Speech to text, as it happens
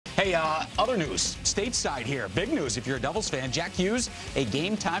Hey, other news, stateside here. Big news if you're a Devils fan. Jack Hughes, a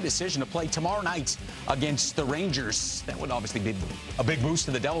game-time decision to play tomorrow night against the Rangers. That would obviously be a big boost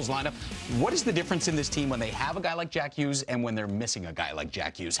to the Devils lineup. What is the difference in this team when they have a guy like Jack Hughes and when they're missing a guy like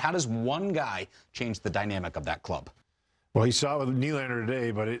Jack Hughes? How does one guy change the dynamic of that club? Well, he saw it with Nylander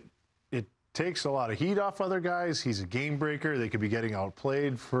today, but it takes a lot of heat off other guys. He's a game breaker. They could be getting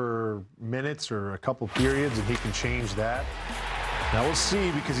outplayed for minutes or a couple periods, and he can change that. Now we'll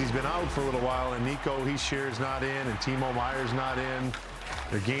see, because he's been out for a little while, and Nico Hischier's not in, and Timo Meier's not in.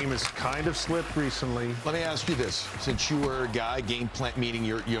 Their game has kind of slipped recently. Let me ask you this: since you were a guy, game plan, meaning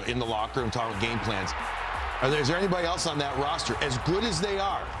you're in the locker room talking about game plans, is there anybody else on that roster, as good as they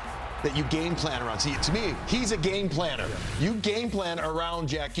are, that you game plan around? See, to me, he's a game planner. Yeah. You game plan around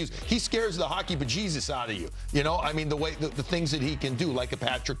Jack Hughes. He scares the hockey bejesus out of you. You know, I mean, the way the things that he can do, like a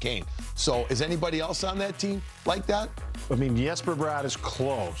Patrick Kane. So, is anybody else on that team like that? I mean, Jesper Bratt is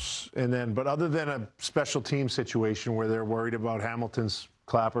close, but other than a special team situation where they're worried about Hamilton's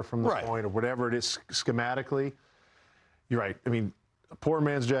clapper from the point or whatever it is schematically, you're right. I mean, poor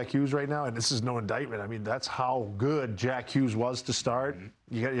man's Jack Hughes right now, and this is no indictment. I mean, that's how good Jack Hughes was to start.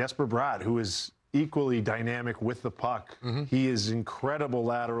 You got Jesper Bratt, who is equally dynamic with the puck. He is incredible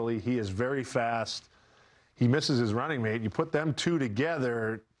laterally. He is very fast. He misses his running mate. You put them two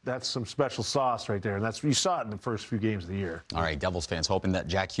together, that's some special sauce right there, and you saw it in the first few games of the year. All right, Devils fans hoping that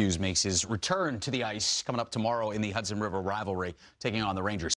Jack Hughes makes his return to the ice coming up tomorrow in the Hudson River rivalry, taking on the Rangers.